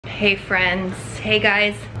Hey friends, hey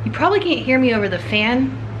guys. You probably can't hear me over the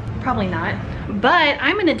fan, probably not, but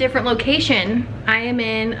I'm in a different location. I am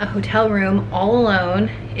in a hotel room all alone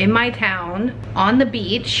in my town on the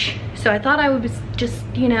beach. So I thought I would just,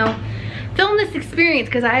 you know, film this experience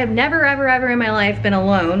because I have never ever in my life been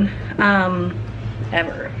alone,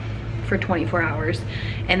 ever, for 24 hours.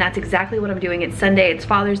 And that's exactly what I'm doing. It's Sunday, it's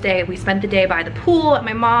Father's Day. We spent the day by the pool at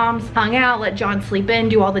my mom's, hung out, let John sleep in,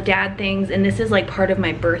 do all the dad things. And this is like part of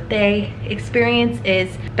my birthday experience.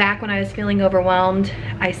 Is back when I was feeling overwhelmed,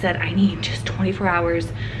 I said I need just 24 hours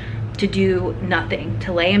to do nothing,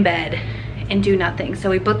 to lay in bed and do nothing. So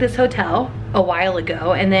we booked this hotel a while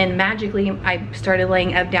ago, and then magically I started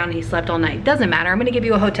laying Ev down and he slept all night. Doesn't matter, I'm gonna give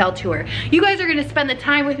you a hotel tour. You guys are gonna spend the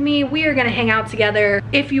time with me. We are gonna hang out together.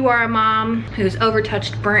 If you are a mom who's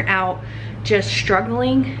overtouched, burnt out, just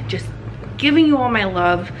struggling, just giving you all my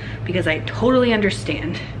love because I totally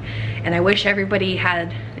understand. And I wish everybody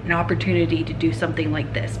had an opportunity to do something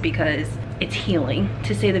like this because it's healing,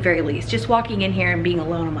 to say the very least. Just walking in here and being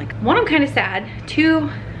alone, I'm like, one, I'm kind of sad. Two,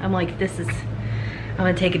 I'm like, I'm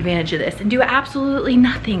gonna take advantage of this and do absolutely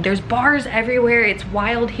nothing. There's bars everywhere, it's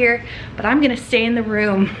wild here, but I'm gonna stay in the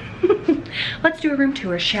room. Let's do a room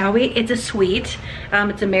tour, shall we? It's a suite.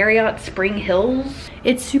 It's a Marriott Spring Hills.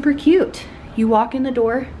 It's super cute. You walk in the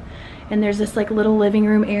door and there's this like little living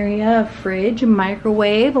room area, a fridge, a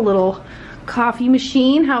microwave, a little coffee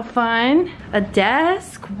machine, how fun. A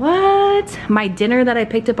desk, what? My dinner that I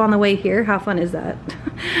picked up on the way here, how fun is that?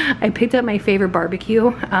 I picked up my favorite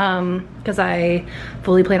barbecue because I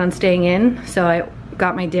fully plan on staying in, so I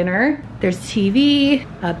got my dinner. There's TV,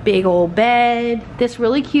 a big old bed, this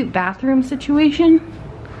really cute bathroom situation.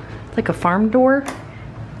 It's like a farm door,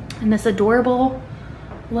 and this adorable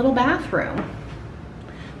little bathroom.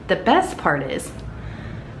 The best part is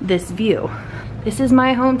this view. This is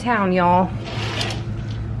my hometown, y'all,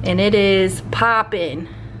 and it is poppin'.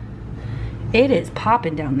 It is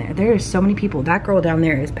poppin' down there. There are so many people. That girl down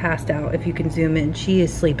there is passed out. If you can zoom in, she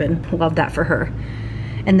is sleeping. Love that for her.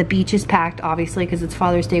 And the beach is packed, obviously, because it's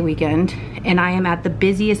Father's Day weekend, and I am at the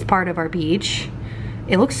busiest part of our beach.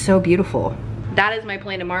 It looks so beautiful. That is my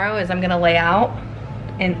plan tomorrow, is I'm gonna lay out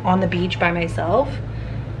and on the beach by myself.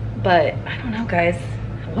 But I don't know, guys.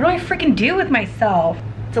 What do I freaking do with myself?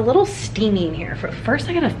 It's a little steamy in here. First,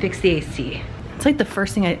 I gotta fix the AC. It's like the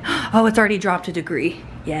first thing oh, it's already dropped a degree.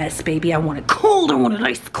 Yes, baby, I want it cold. I want it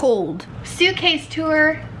ice cold. Suitcase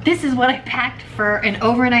tour. This is what I packed for an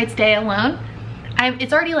overnight stay alone.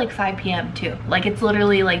 It's already like 5 p.m. too. Like, it's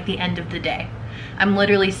literally like the end of the day. I'm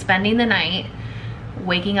literally spending the night,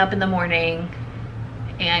 waking up in the morning,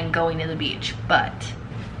 and going to the beach. But,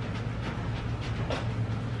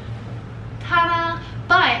 ta-da!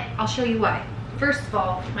 But I'll show you why. First of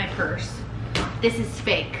all, my purse. This is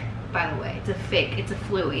fake, by the way. It's a fake, it's a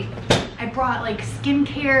fluey. I brought like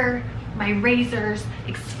skincare, my razors,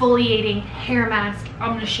 exfoliating, hair mask.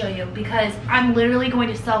 I'm gonna show you because I'm literally going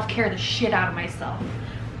to self-care the shit out of myself.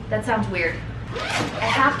 That sounds weird. I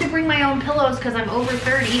have to bring my own pillows because I'm over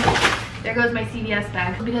 30. There goes my CVS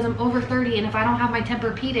bag. Because I'm over 30, and if I don't have my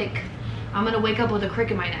Tempur-Pedic, I'm gonna wake up with a crick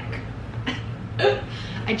in my neck.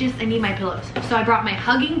 I need my pillows. So I brought my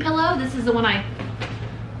hugging pillow. This is the one I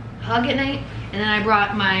hug at night. And then I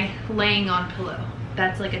brought my laying on pillow.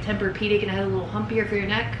 That's like a Tempur-Pedic, and it has a little hump here for your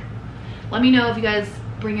neck. Let me know if you guys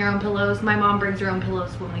bring your own pillows. My mom brings her own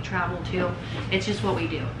pillows when we travel too. It's just what we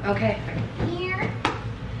do. Okay, right here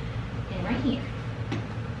and right here.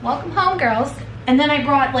 Welcome home, girls. And then I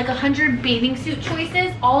brought like 100 bathing suit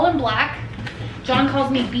choices, all in black. John calls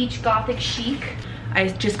me beach gothic chic. I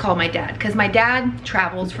just call my dad because my dad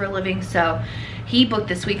travels for a living, so he booked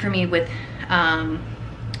this week for me with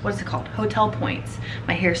what is it called? Hotel points.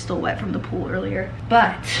 My hair's still wet from the pool earlier,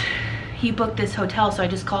 but he booked this hotel, so I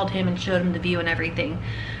just called him and showed him the view and everything.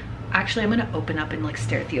 Actually, I'm gonna open up and like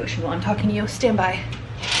stare at the ocean while I'm talking to you. Stand by.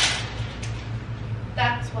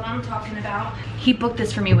 That's what I'm talking about. He booked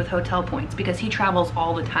this for me with hotel points because he travels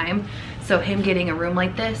all the time. So him getting a room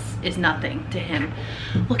like this is nothing to him.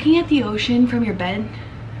 Looking at the ocean from your bed,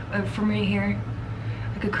 from right here,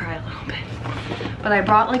 I could cry a little bit. But I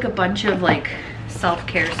brought like a bunch of like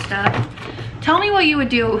self-care stuff. Tell me what you would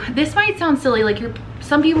do. This might sound silly, like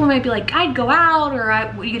some people might be like, I'd go out,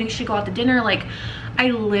 or you should go out to dinner. Like, I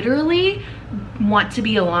literally want to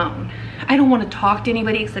be alone. I don't want to talk to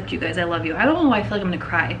anybody except you guys. I love you. I don't know why I feel like I'm gonna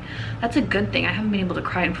cry. That's a good thing. I haven't been able to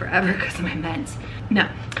cry in forever because of my meds. No,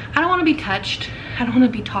 I don't want to be touched. I don't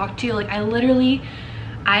want to be talked to. Like, I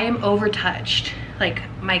am overtouched. Like,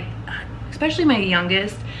 especially my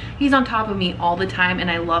youngest, he's on top of me all the time,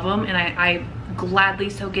 and I love him, and I gladly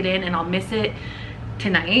soak it in, and I'll miss it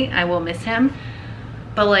tonight. I will miss him.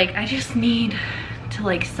 but like I just need to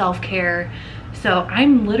like self-care. So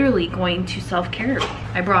I'm literally going to self-care.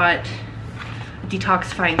 I brought a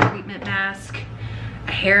detoxifying treatment mask,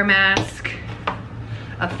 a hair mask,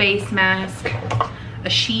 a face mask, a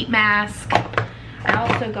sheet mask. I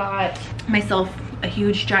also got myself a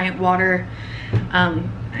huge giant water,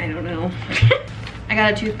 I don't know. I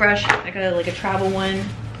got a toothbrush, I got like a travel one,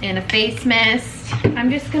 and a face mist. I'm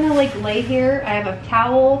just gonna like lay here. I have a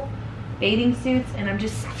towel, bathing suits, and I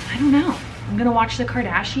don't know. I'm gonna watch the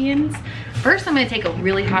Kardashians. First, I'm gonna take a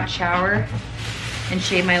really hot shower and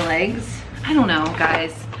shave my legs. I don't know,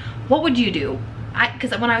 guys. What would you do?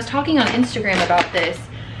 Because when I was talking on Instagram about this,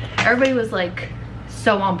 everybody was like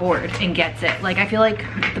so on board and gets it. Like I feel like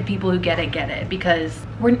the people who get it because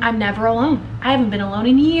I'm never alone. I haven't been alone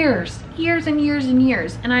in years and years and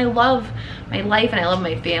years. And I love my life and I love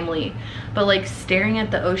my family. But like staring at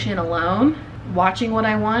the ocean alone, watching what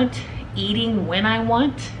I want, eating when I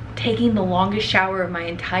want, taking the longest shower of my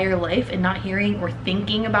entire life and not hearing or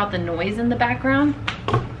thinking about the noise in the background.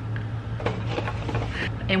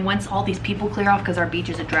 And once all these people clear off, because our beach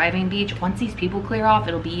is a driving beach, once these people clear off,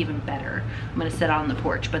 it'll be even better. I'm gonna sit out on the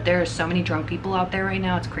porch, but there are so many drunk people out there right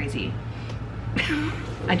now, it's crazy.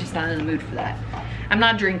 I just not in the mood for that. I'm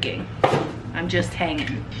not drinking, I'm just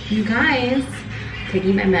hanging. You guys,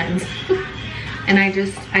 taking my meds. And I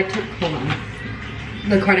took, hold on.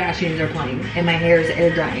 The Kardashians are playing and my hair is air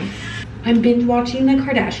drying. I'm binge watching the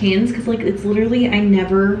Kardashians because like it's literally, I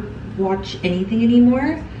never watch anything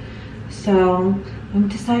anymore. So I've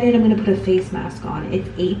decided I'm gonna put a face mask on. It's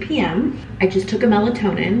 8 p.m. I just took a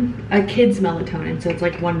melatonin, a kid's melatonin, so it's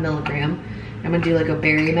like 1 milligram. I'm gonna do like a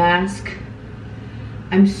berry mask.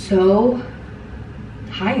 I'm so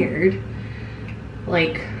tired,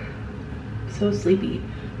 like so sleepy.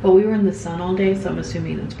 But we were in the sun all day, so I'm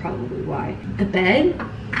assuming that's probably why. The bed,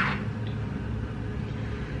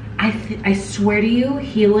 I swear to you,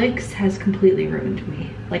 Helix has completely ruined me.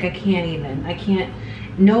 Like I can't,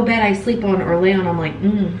 no bed I sleep on or lay on, I'm like,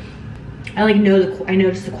 I like I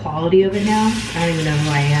notice the quality of it now. I don't even know who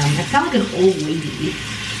I am. I sound like an old lady.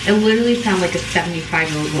 I literally sound like a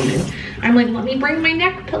 75-year-old woman. I'm like, let me bring my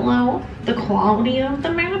neck pillow. The quality of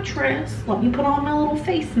the mattress. Let me put on my little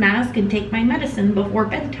face mask and take my medicine before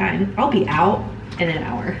bedtime. I'll be out in an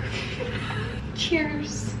hour.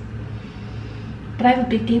 Cheers. But I have a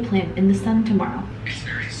big day planned in the sun tomorrow. It's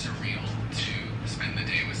very surreal to spend the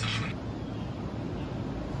day with someone.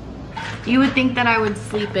 You would think that I would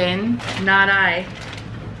sleep in. Not I.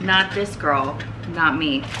 Not this girl. Not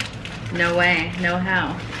me. No way. No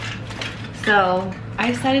how. So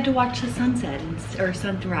I decided to watch the sunset or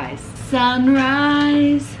sunrise.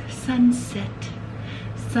 Sunrise, sunset,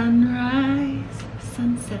 sunrise,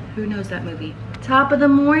 sunset. Who knows that movie? Top of the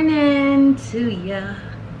morning to ya.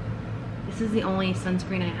 This is the only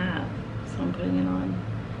sunscreen I have, so I'm putting it on.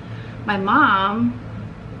 My mom,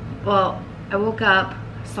 well, I woke up,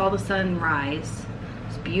 saw the sun rise.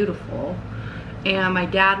 It's beautiful. And my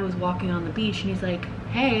dad was walking on the beach and he's like,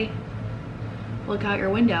 hey, look out your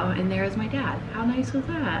window, and there's my dad. How nice was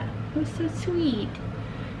that? It was so sweet.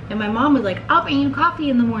 And my mom was like, I'll bring you coffee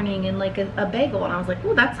in the morning and like a bagel. And I was like,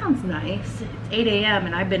 oh, that sounds nice. It's 8 a.m.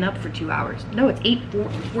 and I've been up for 2 hours. No, it's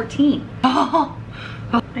 8:14. Oh,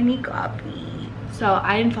 I need coffee. So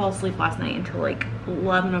I didn't fall asleep last night until like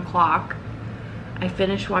 11 o'clock. I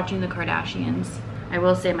finished watching the Kardashians. I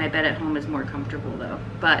will say my bed at home is more comfortable though,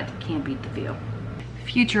 but can't beat the view.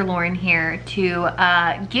 Future Lauren here to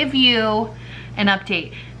give you an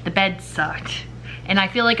update. The bed sucked and I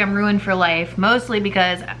feel like I'm ruined for life, mostly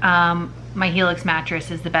because my Helix mattress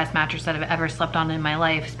is the best mattress that I've ever slept on in my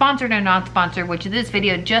life. Sponsored or not sponsored, which this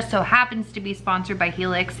video just so happens to be sponsored by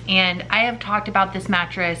Helix. And I have talked about this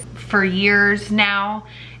mattress for years now,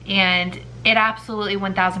 and it absolutely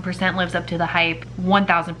 1000% lives up to the hype.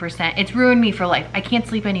 1000%. It's ruined me for life. I can't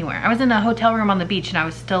sleep anywhere. I was in a hotel room on the beach and I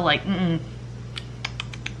was still like,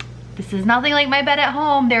 this is nothing like my bed at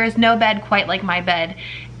home. There is no bed quite like my bed.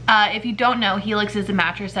 If you don't know, Helix is a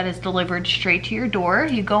mattress that is delivered straight to your door.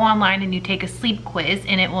 You go online and you take a sleep quiz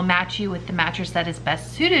and it will match you with the mattress that is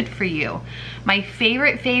best suited for you. My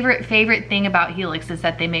favorite thing about Helix is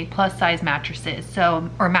that they make plus size mattresses,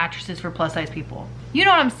 or mattresses for plus size people. You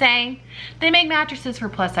know what I'm saying? They make mattresses for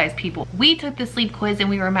plus size people. We took the sleep quiz and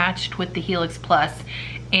we were matched with the Helix Plus,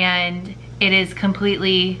 and it is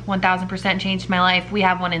completely 1000% changed my life. We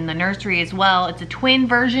have one in the nursery as well. It's a twin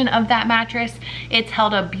version of that mattress. It's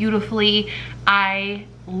held up beautifully. I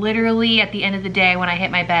literally, at the end of the day, when I hit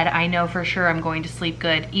my bed, I know for sure I'm going to sleep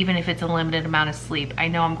good, even if it's a limited amount of sleep. I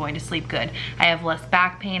know I'm going to sleep good. I have less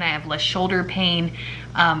back pain, I have less shoulder pain.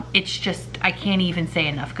 It's just, I can't even say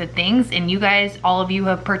enough good things. And you guys, all of you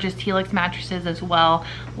have purchased Helix mattresses as well.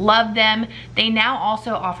 Love them. They now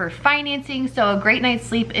also offer financing, so a great night's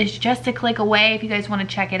sleep is just a click away if you guys want to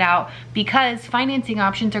check it out, because financing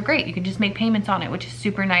options are great. You can just make payments on it, which is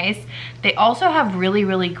super nice. They also have really,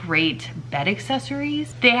 really great bed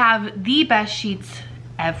accessories. They have the best sheets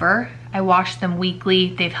ever. I wash them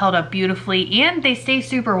weekly. They've held up beautifully and they stay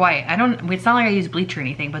super white. It's not like I use bleach or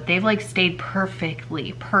anything, but they've like stayed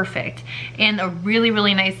perfectly perfect. And a really,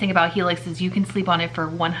 really nice thing about Helix is you can sleep on it for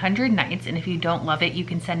 100 nights. And if you don't love it, you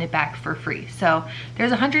can send it back for free. So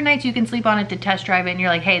there's 100 nights you can sleep on it to test drive it and you're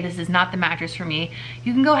like, hey, this is not the mattress for me.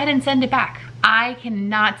 You can go ahead and send it back. I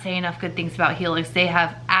cannot say enough good things about Helix. They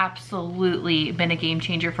have absolutely been a game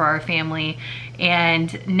changer for our family.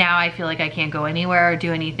 And now I feel like I can't go anywhere or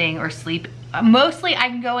do anything or sleep. Mostly I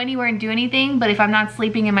can go anywhere and do anything, but if I'm not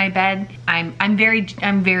sleeping in my bed, I'm very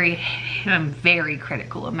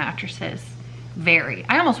critical of mattresses. Very.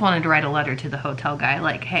 I almost wanted to write a letter to the hotel guy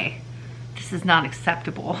like, hey, this is not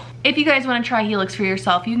acceptable. If you guys want to try Helix for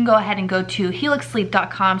yourself, you can go ahead and go to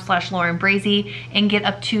helixsleep.com/LaurenBrazee and get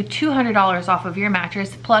up to $200 off of your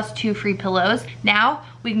mattress plus 2 free pillows. Now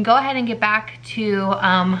we can go ahead and get back to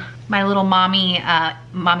my little mommy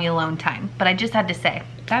alone time. But I just had to say,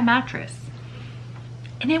 that mattress,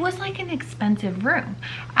 and it was like an expensive room.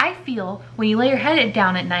 I feel when you lay your head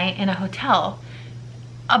down at night in a hotel,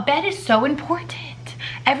 a bed is so important.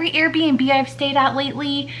 Every Airbnb I've stayed at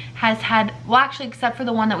lately has had, well actually except for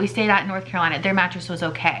the one that we stayed at in North Carolina, their mattress was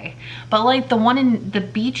okay. But like the one in the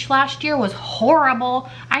beach last year was horrible.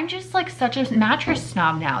 I'm just like such a mattress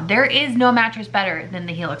snob now. There is no mattress better than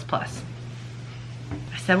the Helix Plus.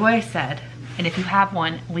 I said what I said. And if you have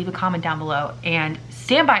one, leave a comment down below and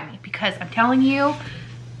stand by me, because I'm telling you,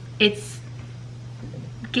 it's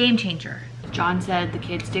game changer. John said the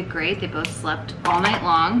kids did great. They both slept all night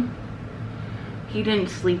long. He didn't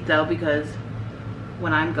sleep though, because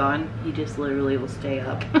when I'm gone, he just literally will stay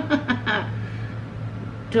up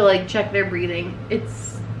to like check their breathing.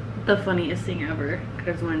 It's the funniest thing ever,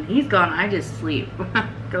 because when he's gone, I just sleep.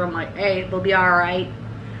 Because I'm like, hey, they'll be all right.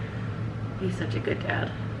 He's such a good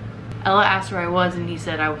dad. Ella asked where I was and he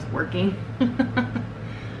said I was working.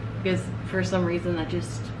 Because for some reason that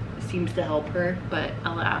just seems to help her, but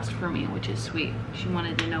Ella asked for me, which is sweet. She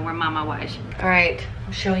wanted to know where mama was. All right,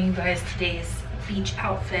 I'm showing you guys today's beach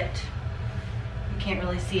outfit. You can't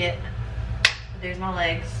really see it, but there's my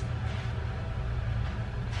legs.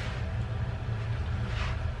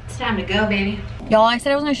 It's time to go, baby. Y'all, I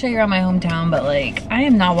said I was gonna show you around my hometown, but like, I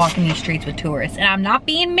am not walking these streets with tourists, and I'm not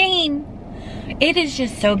being mean. It is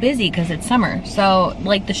just so busy because it's summer. So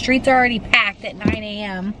like the streets are already packed at 9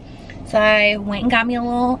 a.m. So I went and got me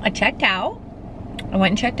I checked out. I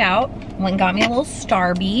went and checked out, went and got me a little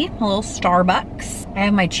Starbucks. I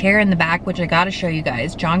have my chair in the back, which I gotta show you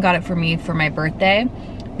guys. John got it for me for my birthday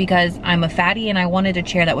because I'm a fatty and I wanted a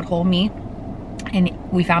chair that would hold me. And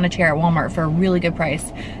we found a chair at Walmart for a really good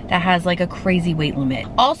price that has like a crazy weight limit.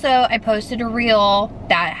 Also, I posted a reel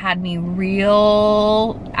that had me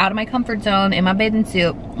real out of my comfort zone in my bathing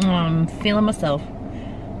suit. I'm feeling myself.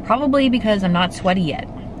 Probably because I'm not sweaty yet,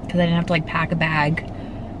 because I didn't have to like pack a bag,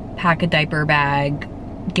 pack a diaper bag,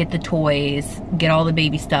 get the toys, get all the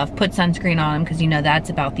baby stuff, put sunscreen on them, because you know that's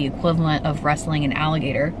about the equivalent of wrestling an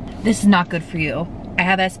alligator. This is not good for you. I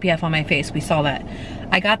have SPF on my face, we saw that.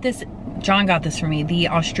 I got this, John got this for me, the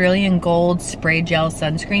Australian Gold Spray Gel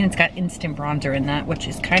Sunscreen. It's got instant bronzer in that, which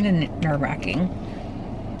is kind of nerve-wracking.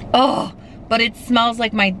 Oh, but it smells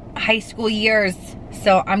like my high school years,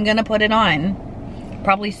 so I'm gonna put it on.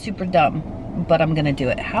 Probably super dumb, but I'm gonna do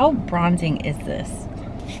it. How bronzing is this?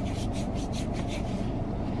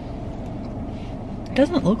 It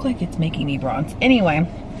doesn't look like it's making me bronze. Anyway,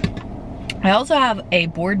 I also have a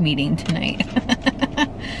board meeting tonight.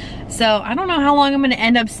 So I don't know how long I'm gonna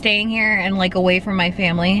end up staying here and like away from my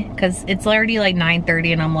family, because it's already like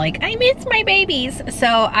 9:30 and I'm like, I miss my babies. So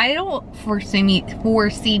I don't foresee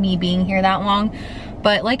me being here that long.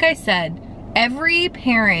 But like I said, every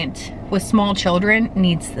parent with small children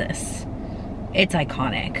needs this. It's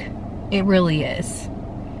iconic. It really is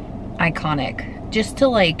iconic. Just to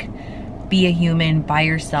like be a human by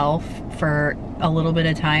yourself for a little bit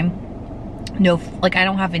of time. No, like I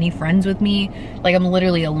don't have any friends with me. Like I'm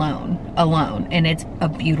literally alone, and it's a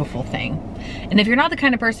beautiful thing. And if you're not the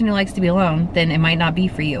kind of person who likes to be alone, then it might not be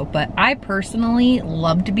for you. But I personally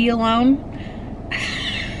love to be alone.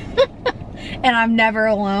 And I'm never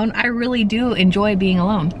alone. I really do enjoy being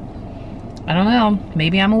alone. I don't know,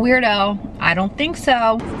 maybe I'm a weirdo. I don't think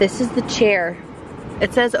so. This is the chair.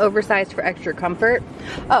 It says oversized for extra comfort.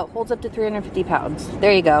 Oh, holds up to 350 pounds.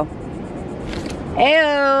 There you go.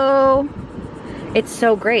 Ayo! It's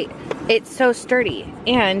so great. It's so sturdy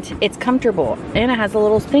and it's comfortable and it has a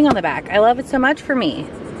little thing on the back. I love it so much for me.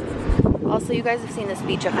 Also, you guys have seen this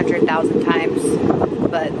beach 100,000 times,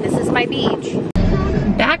 but this is my beach.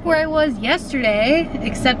 Back where I was yesterday,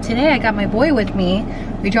 except today I got my boy with me.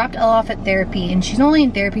 We dropped Elle off at therapy and she's only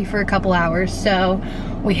in therapy for a couple hours, so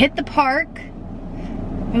we hit the park.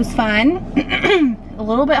 It was fun. A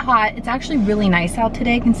little bit hot. It's actually really nice out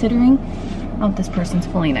today considering. Oh, this person's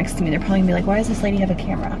pulling next to me. They're probably gonna be like, why does this lady have a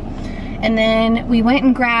camera? And then we went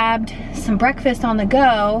and grabbed some breakfast on the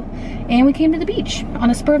go and we came to the beach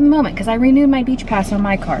on a spur of the moment because I renewed my beach pass on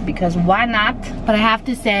my car because why not? But I have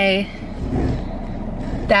to say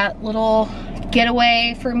that little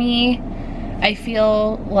getaway for me, I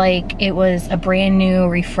feel like it was a brand new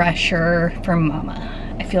refresher from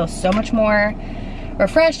Mama. I feel so much more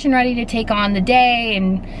refreshed and ready to take on the day,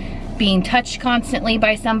 and being touched constantly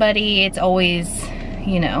by somebody, it's always,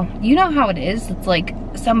 you know how it is. It's like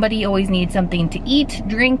somebody always needs something to eat,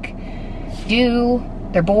 drink, do,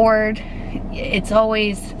 they're bored. It's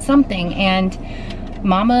always something, and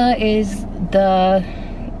Mama is the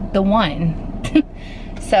one.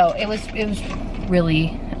 So it was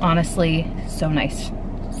really, honestly, so nice.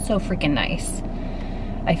 So freaking nice.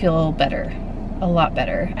 I feel better, a lot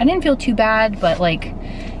better. I didn't feel too bad, but like,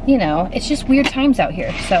 you know, it's just weird times out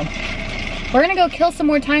here. So we're gonna go kill some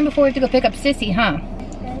more time before we have to go pick up Sissy, huh?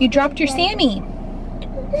 You dropped your Sammy.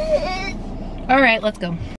 All right, let's go.